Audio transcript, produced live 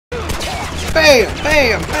Bam!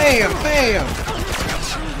 Bam! Bam! Bam!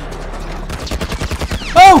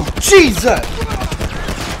 Oh, Jesus!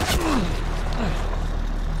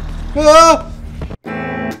 Ah!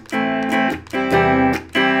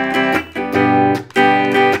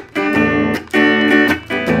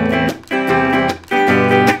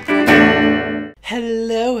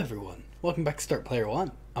 Hello everyone, welcome back to Start Player 1.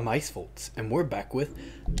 I'm Icevolts, and we're back with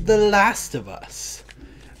The Last of Us.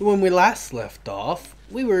 When we last left off,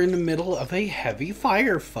 we were in the middle of a heavy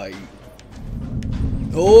firefight.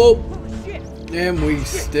 Oh, and we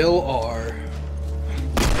still are.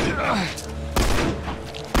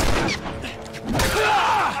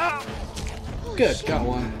 Good, got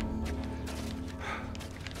one.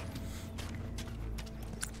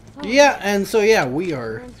 Yeah, and so yeah, we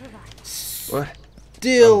are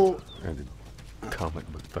still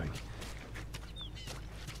comic book thing.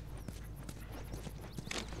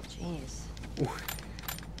 Jeez.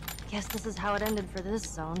 Guess this is how it ended for this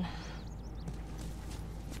zone.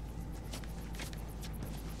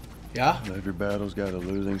 Yeah? Every battle's got a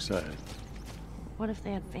losing side. What if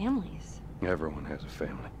they had families? Everyone has a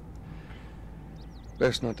family.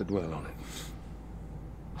 Best not to dwell on it.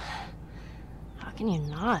 How can you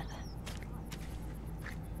not?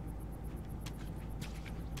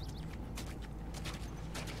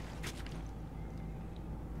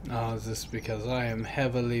 Oh, is this because I am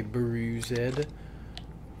heavily bruised?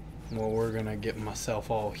 Well, we're gonna get myself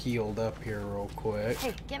all healed up here real quick.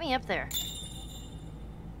 Hey, get me up there.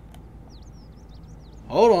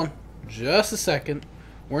 Hold on. Just a second.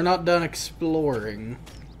 We're not done exploring.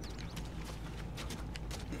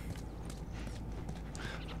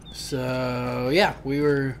 So, yeah,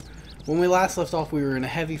 when we last left off, we were in a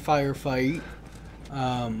heavy firefight.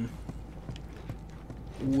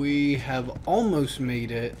 We have almost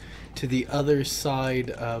made it to the other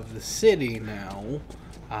side of the city now,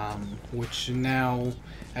 which now,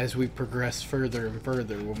 as we progress further and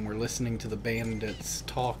further, when we're listening to the bandits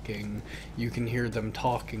talking, you can hear them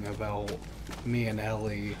talking about me and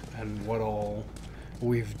Ellie and what all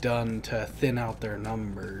we've done to thin out their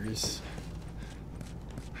numbers.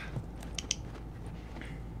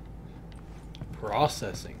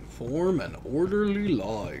 Processing. Form an orderly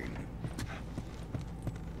line.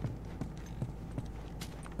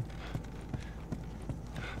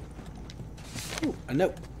 Ooh, a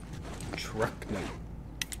note. Truck note.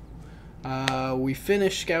 We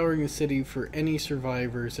finished scouring the city for any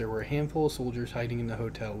survivors. There were a handful of soldiers hiding in the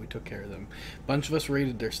hotel. We took care of them. A bunch of us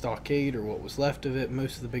raided their stockade, or what was left of it.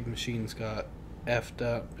 Most of the big machines got effed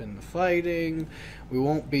up in the fighting. We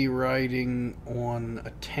won't be riding on a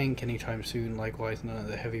tank anytime soon. Likewise, none of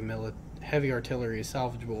the heavy artillery is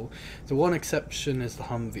salvageable. The one exception is the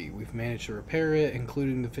Humvee. We've managed to repair it,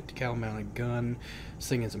 including the 50 cal mounted gun. This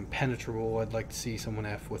thing is impenetrable. I'd like to see someone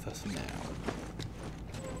F with us now.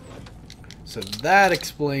 So that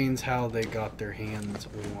explains how they got their hands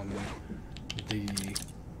on the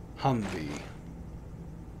Humvee.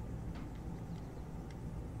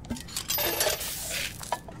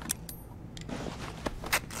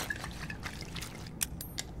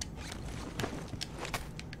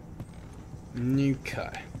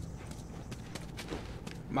 Okay.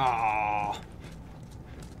 Ah.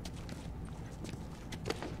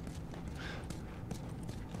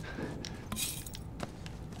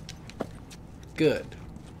 Good.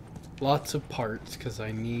 Lots of parts, because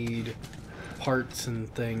I need parts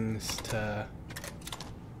and things to...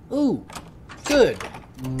 Ooh! Good!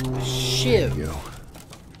 Shiv!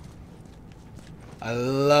 I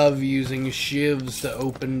love using shivs to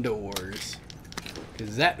open doors,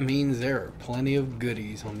 because that means there are plenty of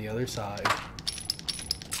goodies on the other side.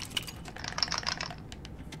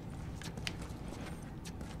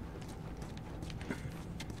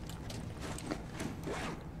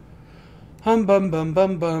 Hum bum bum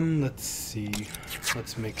bum bum. Let's see.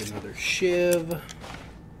 Let's make another shiv.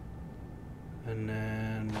 And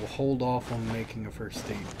then we'll hold off on making a first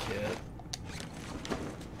aid kit.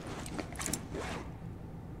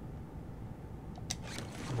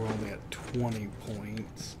 We're only at 20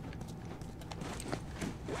 points.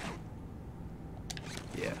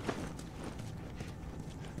 Yeah.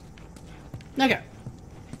 Okay.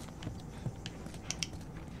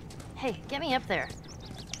 Hey, get me up there.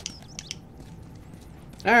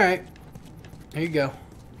 Alright. Here you go.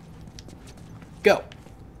 Go.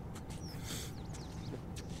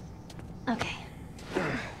 Okay.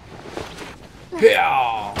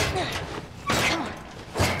 Yeah. Come on.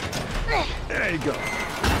 There you go.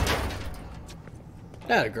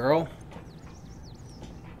 That a girl.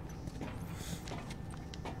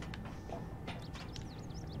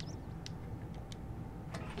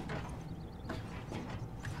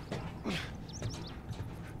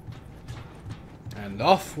 And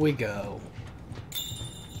off we go.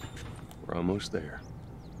 We're almost there.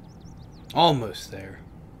 Almost there.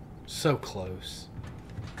 So close.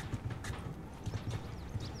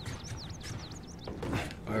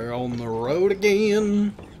 We're on the road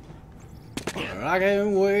again. I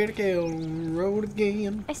can't wait to get on the road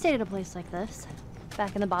again. I stayed at a place like this,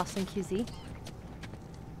 back in the Boston QZ.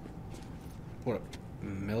 What, a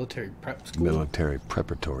military prep school? Military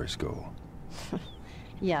preparatory school.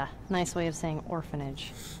 Yeah, nice way of saying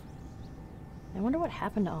orphanage. I wonder what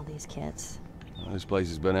happened to all these kids. Well, this place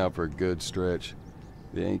has been out for a good stretch.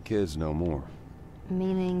 They ain't kids no more.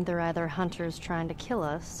 Meaning they're either hunters trying to kill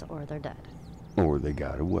us, or they're dead. Or they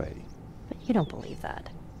got away. But you don't believe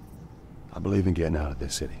that. I believe in getting out of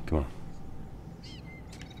this city. Come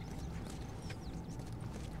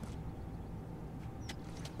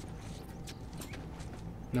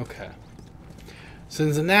on. Okay.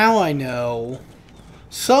 Since now I know,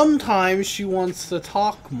 sometimes she wants to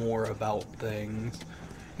talk more about things,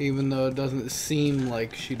 even though it doesn't seem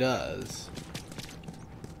like she does.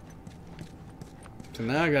 So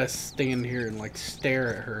now I gotta stand here and like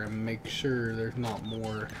stare at her and make sure there's not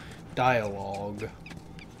more dialogue.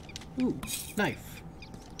 Ooh, knife.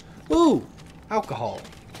 Ooh, alcohol.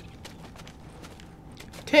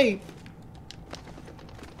 Tape.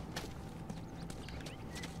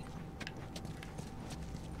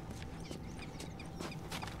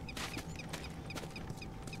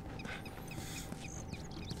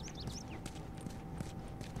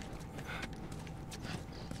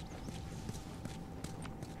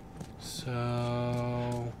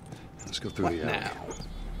 So Let's go through what the alley. now?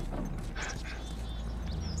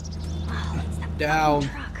 Oh, it's that Down.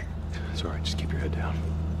 fucking truck. It's alright, just keep your head down.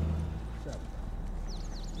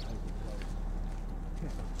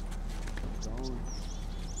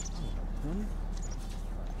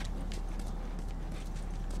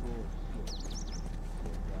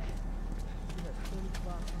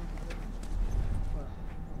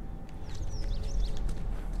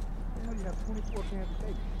 You have 24 cans of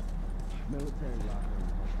cake. Military locker.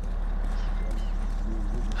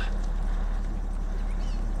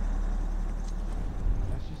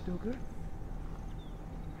 That shit still good?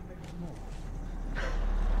 Make some more.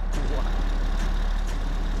 What?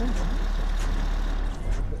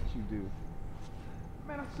 I bet you do.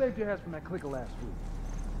 Man, I saved your ass from that clicker last week.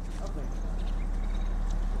 I'll think about it.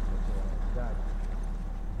 Got it.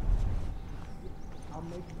 I'll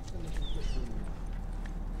make you finish the shit for you.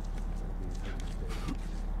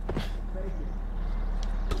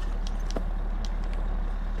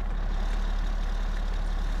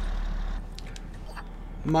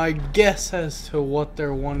 My guess as to what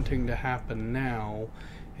they're wanting to happen now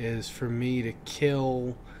is for me to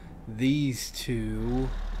kill these two.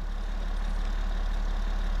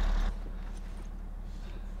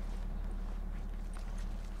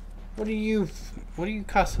 What are you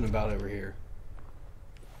cussing about over here?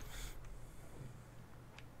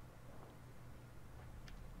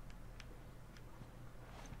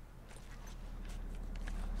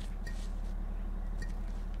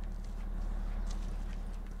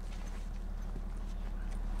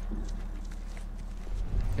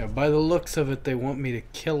 Yeah, by the looks of it, they want me to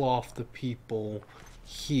kill off the people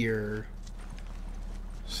here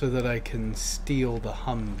so that I can steal the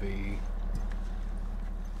Humvee.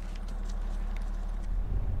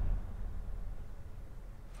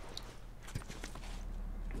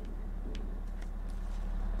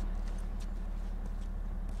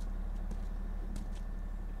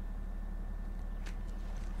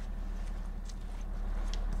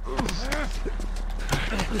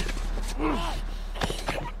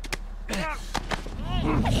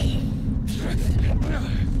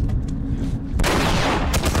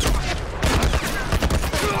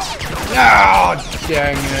 Oh,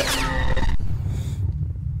 dang it.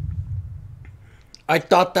 I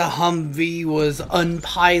thought the Humvee was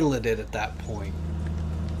unpiloted at that point.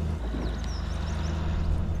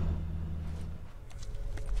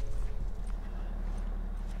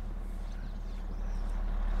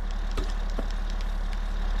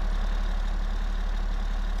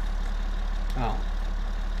 Oh.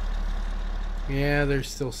 Yeah, there's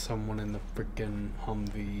still someone in the frickin'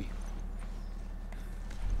 Humvee.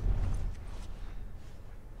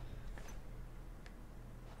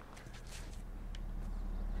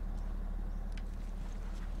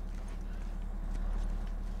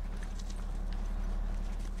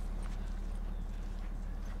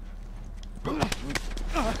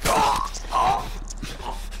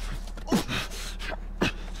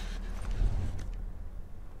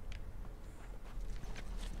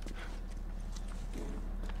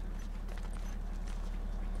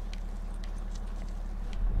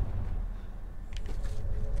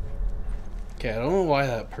 Okay, I don't know why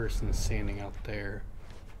that person's standing out there.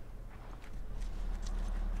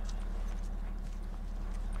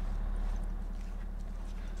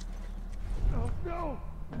 Oh, no!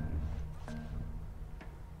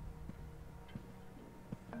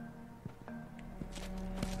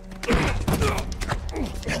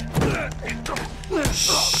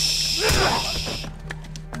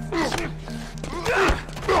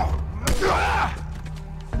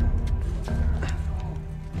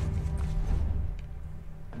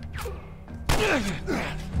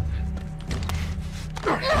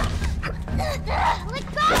 Let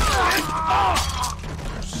go!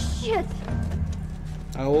 Shit!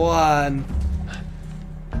 I won.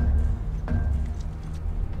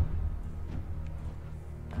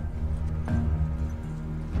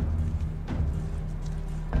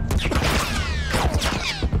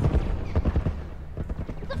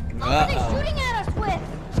 What are they shooting at us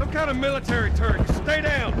with? Some kind of military turret. Stay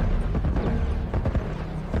down.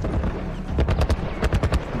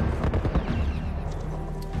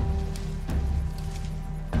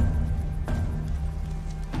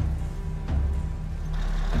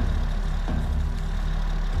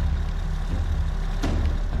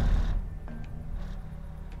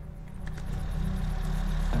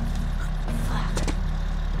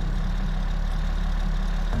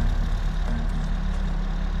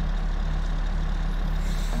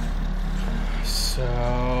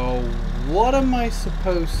 So, what am I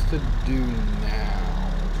supposed to do now?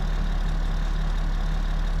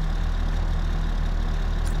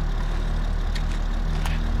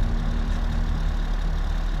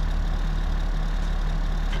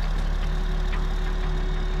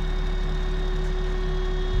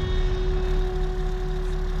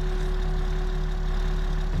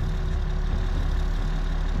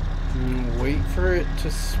 Wait for it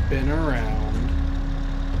to spin around.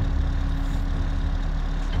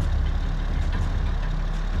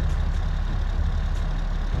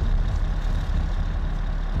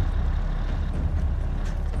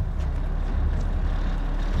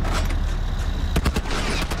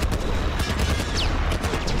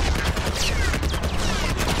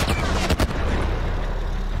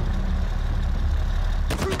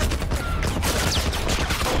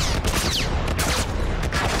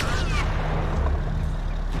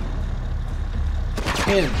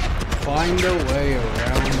 Find a way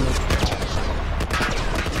around the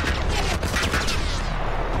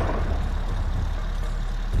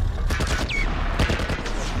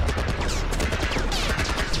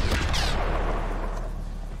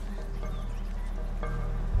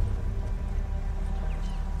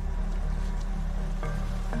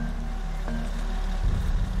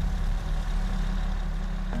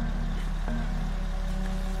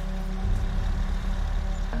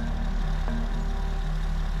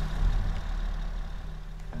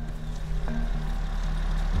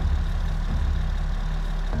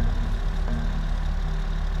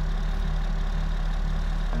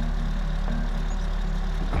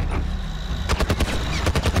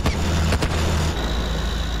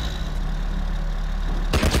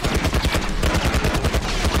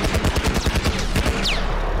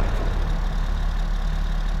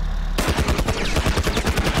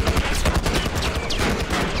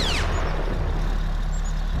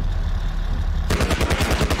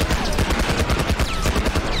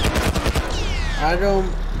I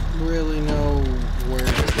don't really know where to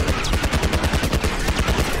go.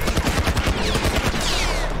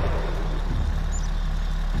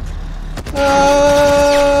 Ah!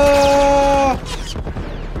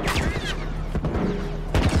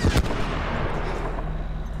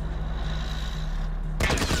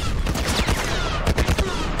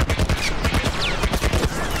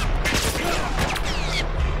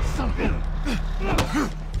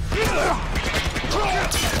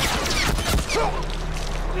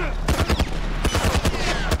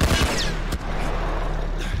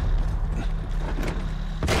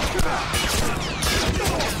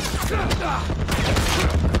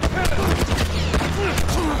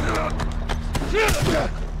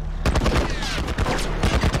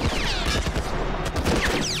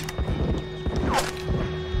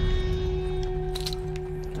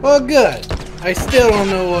 Well, good. I still don't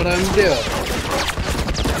know what I'm doing.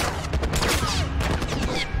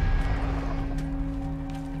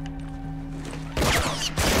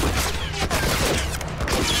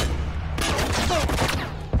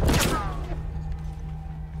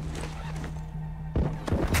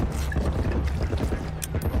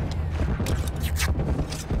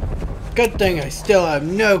 Good thing I still have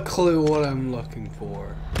no clue what I'm looking for.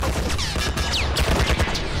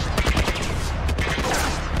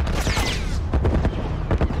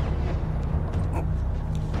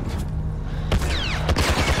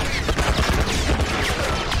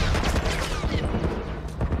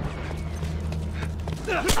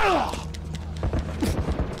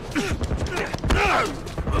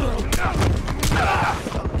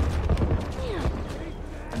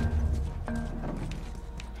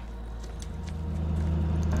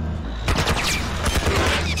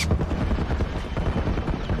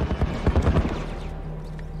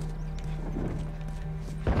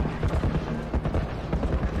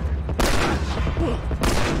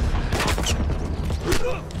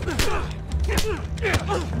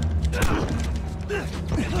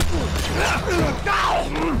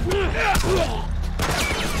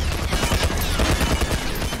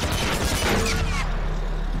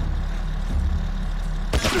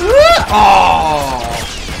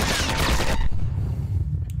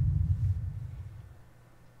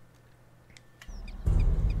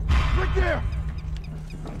 Right there!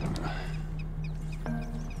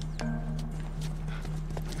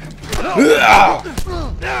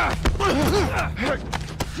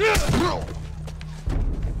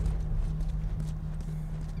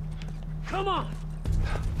 Come on!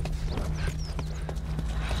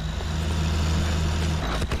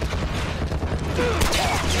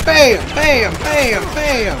 Bam! Bam! Bam!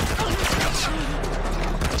 Bam!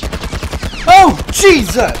 Oh,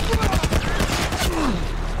 Jesus!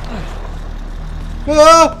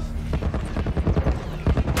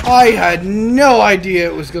 I had no idea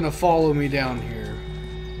it was gonna follow me down here.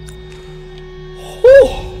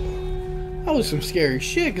 Whew. That was some scary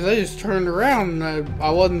shit, because I just turned around and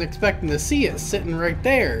I wasn't expecting to see it sitting right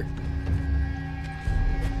there.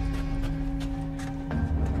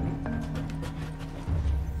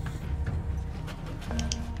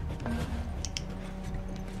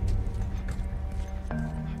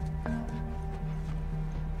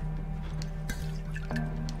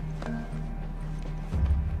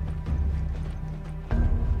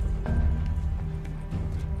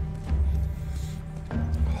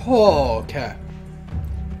 Okay.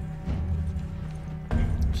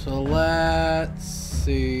 So let's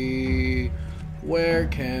see. Where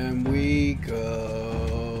can we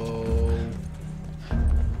go?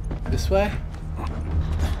 This way?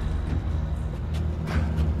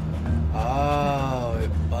 Oh,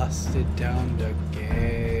 it busted down the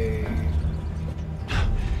gate.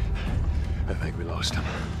 I think we lost him.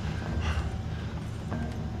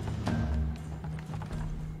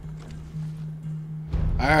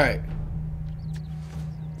 All right.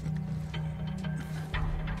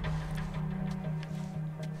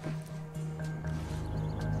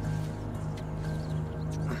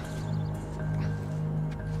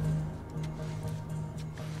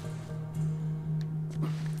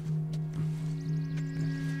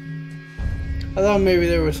 I thought maybe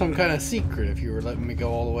there was some kind of secret if you were letting me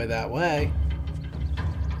go all the way that way.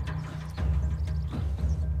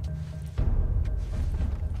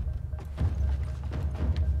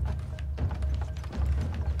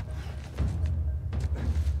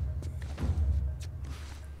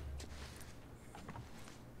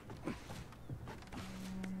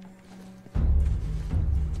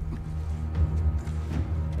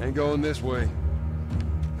 Ain't going this way.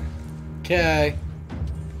 Okay.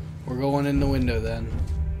 We're going in the window then.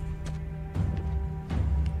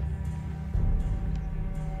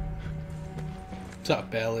 What's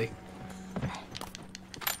up, Ellie?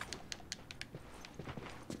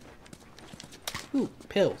 Ooh,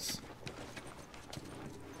 pills.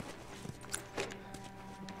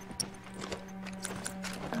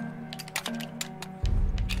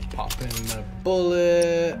 Pop in the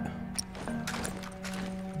bullet.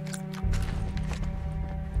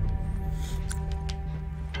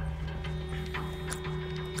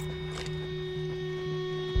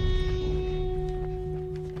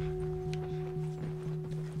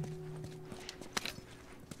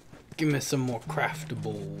 Give me some more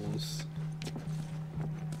craftables.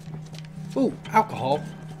 Ooh, alcohol.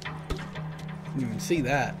 Didn't even see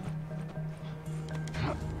that.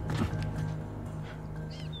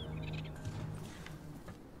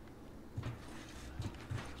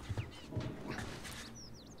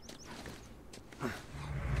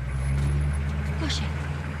 Pushing.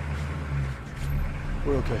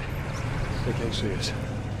 We're okay. They can't see us.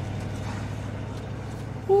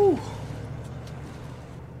 Ooh.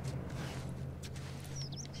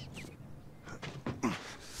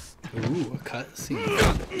 Ooh, a cutscene.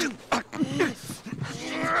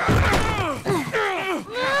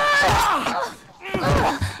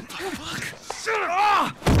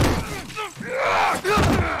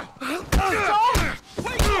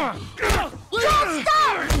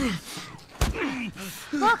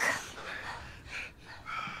 Look!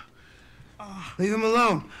 Leave him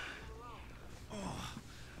alone.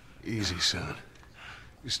 Easy, son.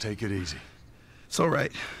 Just take it easy. It's all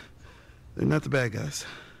right. They're not the bad guys.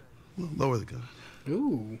 Lower the gun.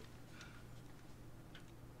 Ooh.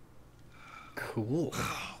 Cool.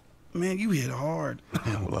 Man, you hit hard.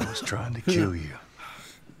 Yeah, well, I was trying to kill you.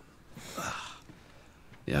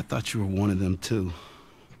 Yeah, I thought you were one of them, too.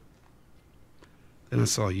 Then I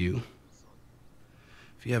saw you.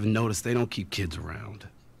 If you haven't noticed, they don't keep kids around.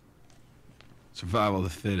 Survival of the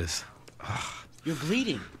fittest. You're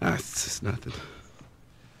bleeding. It's just nothing.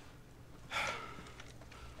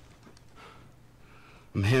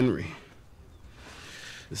 I'm Henry.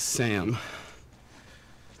 This is Sam.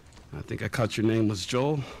 I think I caught your name was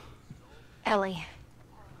Joel. Ellie.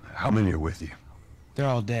 How many are with you? They're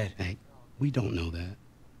all dead. Hey, we don't know that.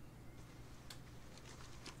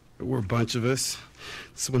 There were a bunch of us.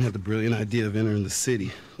 Someone had the brilliant idea of entering the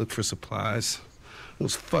city, look for supplies.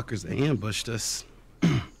 Those fuckers, they ambushed us,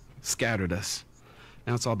 scattered us.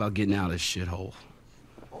 Now it's all about getting out of this shithole.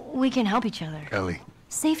 We can help each other. Ellie.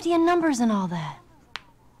 Safety in numbers and all that.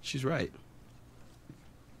 She's right.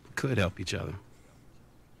 We could help each other.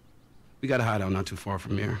 We got a hideout not too far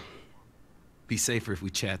from here. Be safer if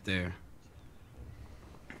we chat there.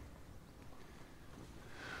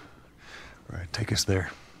 All right, take us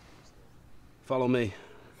there. Follow me.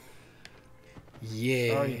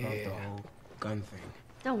 Yeah. Sorry about the whole gun thing.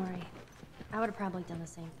 Don't worry. I would have probably done the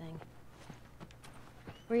same thing.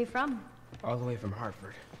 Where are you from? All the way from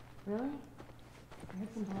Hartford. Really? I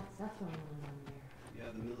heard some bad stuff going on down there.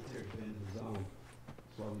 Yeah, the military abandoned the zone.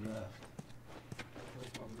 That's why we left.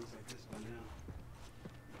 Probably looks like this by now.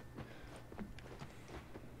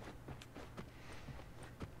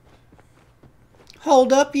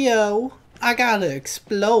 Hold up, yo. I gotta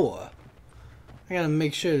explore. I gotta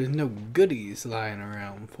make sure there's no goodies lying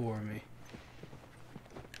around for me.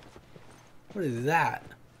 What is that?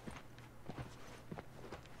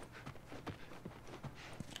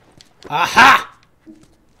 Aha!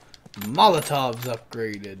 Molotov's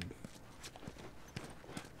upgraded.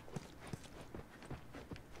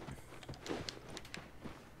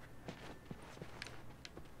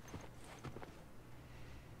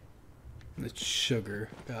 It's sugar,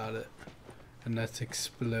 got it. And that's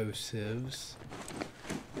explosives,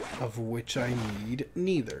 of which I need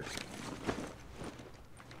neither.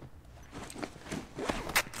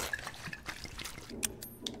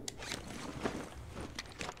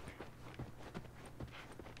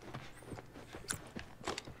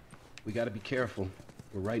 We gotta be careful.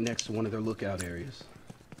 We're right next to one of their lookout areas.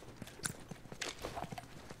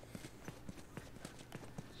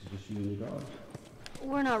 This is just you and your dog.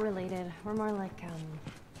 We're not related. We're more like,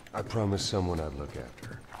 I promised someone I'd look after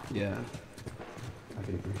her. Yeah, I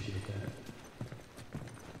can appreciate that.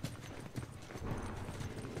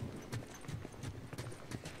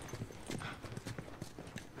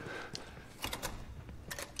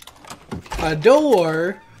 A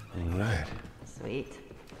door. All right. sweet.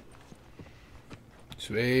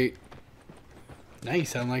 Sweet. Now you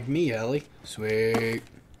sound like me, Ellie. Sweet.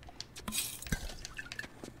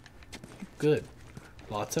 Good.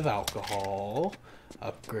 Lots of alcohol.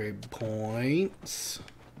 Upgrade points.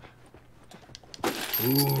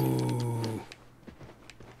 Ooh.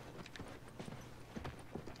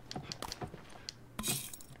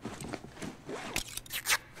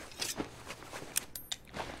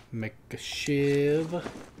 Make a shiv.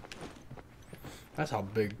 That's a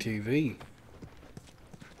big TV.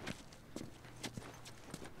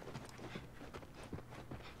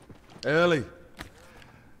 Ellie.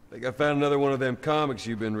 Think I found another one of them comics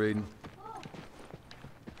you've been reading.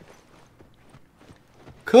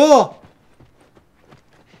 Cool.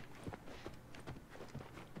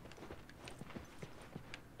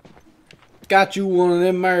 Got you one of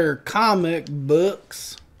them there comic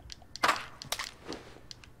books.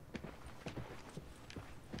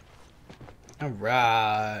 All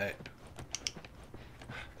right.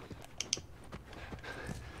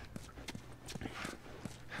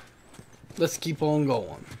 Let's keep on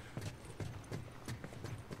going.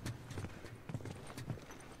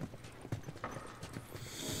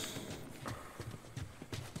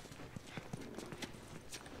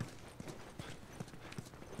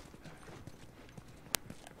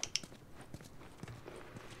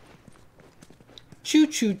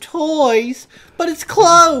 Choo-choo toys, but it's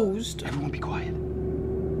closed. Everyone be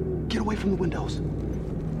quiet. Get away from the windows.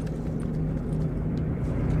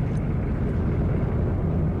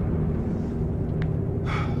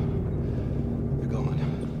 They're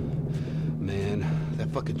gone. Man, that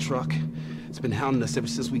fucking truck, it's been hounding us ever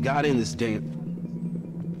since we got in this damn...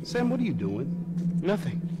 Sam, what are you doing?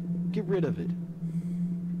 Nothing. Get rid of it.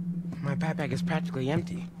 My backpack is practically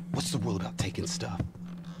empty. What's the rule about taking stuff?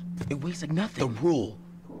 It weighs like The nothing. rule.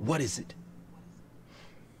 What is it?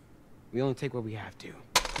 We only take what we have to.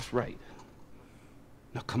 That's right.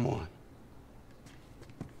 Now come on.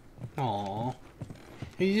 Aw.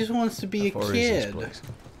 He just wants to be a How far is this kid. place?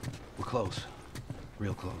 We're close.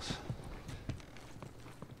 Real close.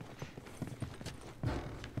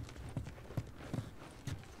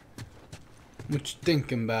 What you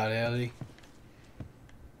thinking about, Ellie?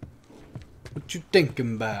 What you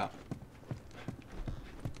thinking about?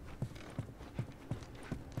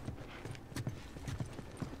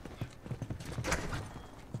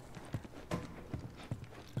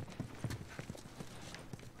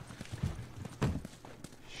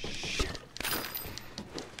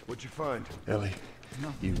 What'd you find? Ellie,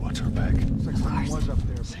 you watch her back. Looks like someone was up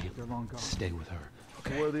there, but Sam, they're long gone. stay with her, okay?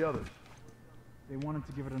 Okay. Where are the others? They wanted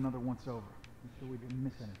to give it another once over. Make sure we didn't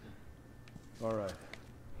miss anything. All right.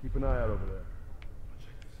 Keep an eye out over there.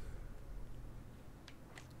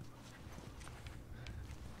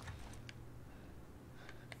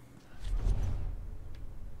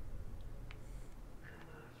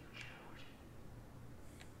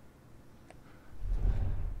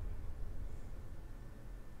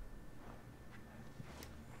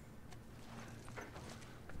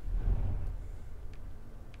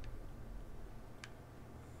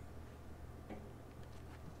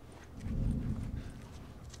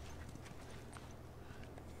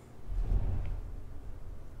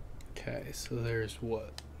 Okay, so there's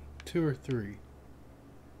what? 2 or 3?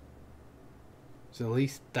 There's at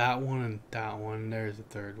least that one and that one. There's a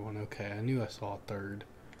third one. Okay, I knew I saw a third.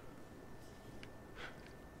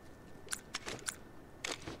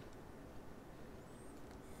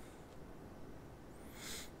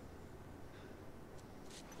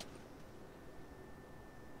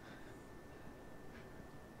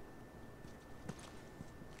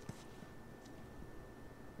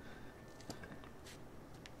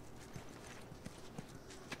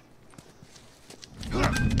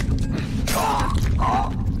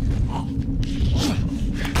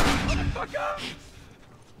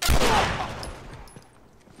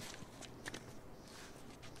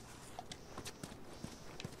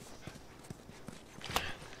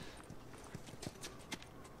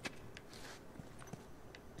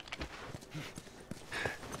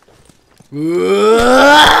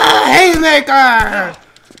 Haymaker!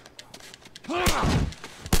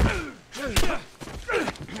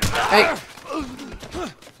 Hey!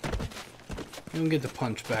 You don't get the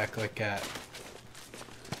punch back like that.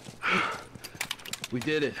 We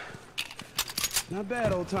did it. Not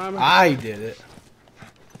bad, old timer. I did it.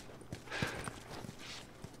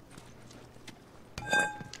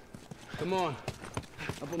 Come on.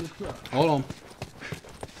 Up on this truck. Hold on.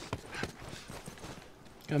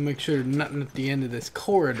 Gotta make sure there's nothing at the end of this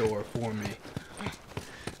corridor for me.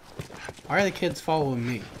 Why are the kids following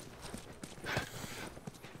me?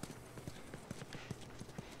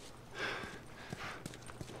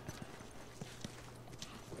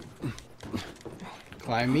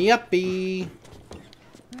 Climb me uppy.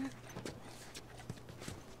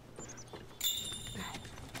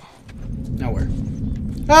 Nowhere.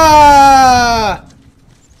 Ah!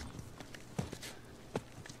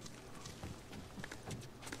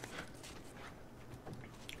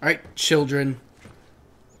 Alright, children.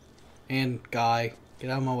 And guy. Get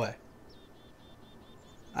out of my way.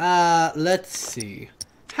 Let's see.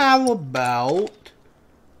 How about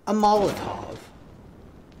a Molotov?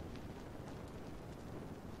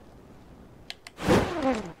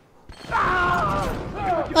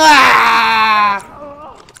 Ah!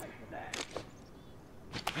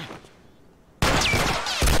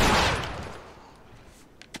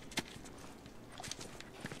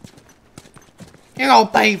 You're gonna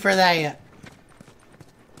pay for that.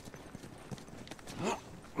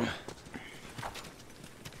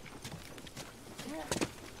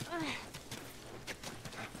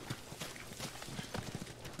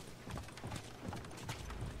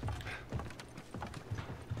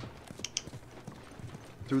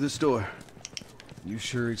 Through this door. You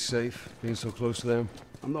sure it's safe, being so close to them?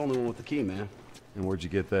 I'm the only one with the key, man. And where'd you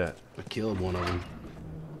get that? I killed one of them.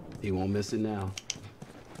 He won't miss it now.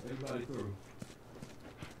 Everybody through.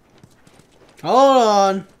 Hold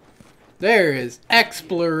on. There is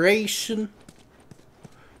exploration.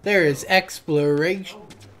 There is exploration.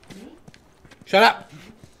 Shut up.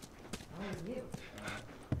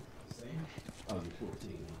 Oh, you're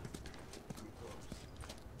 14.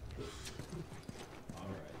 All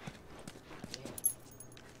right.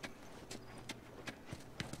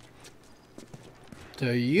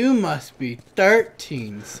 So you must be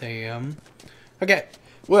 13, Sam. Okay,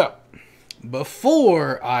 well,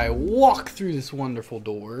 before I walk through this wonderful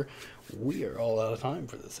door, we are all out of time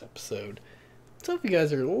for this episode. So if you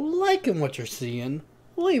guys are liking what you're seeing,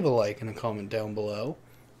 leave a like and a comment down below.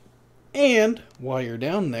 And while you're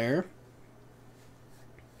down there,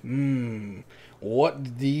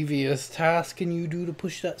 what devious task can you do to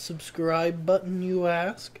push that subscribe button, you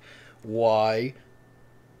ask? Why,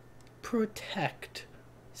 protect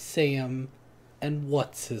Sam and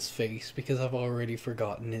what's his face, because I've already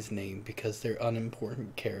forgotten his name, because they're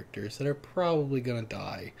unimportant characters that are probably gonna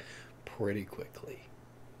die pretty quickly.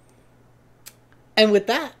 And with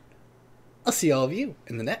that, I'll see all of you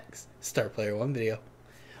in the next Star Player 1 video.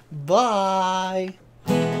 Bye!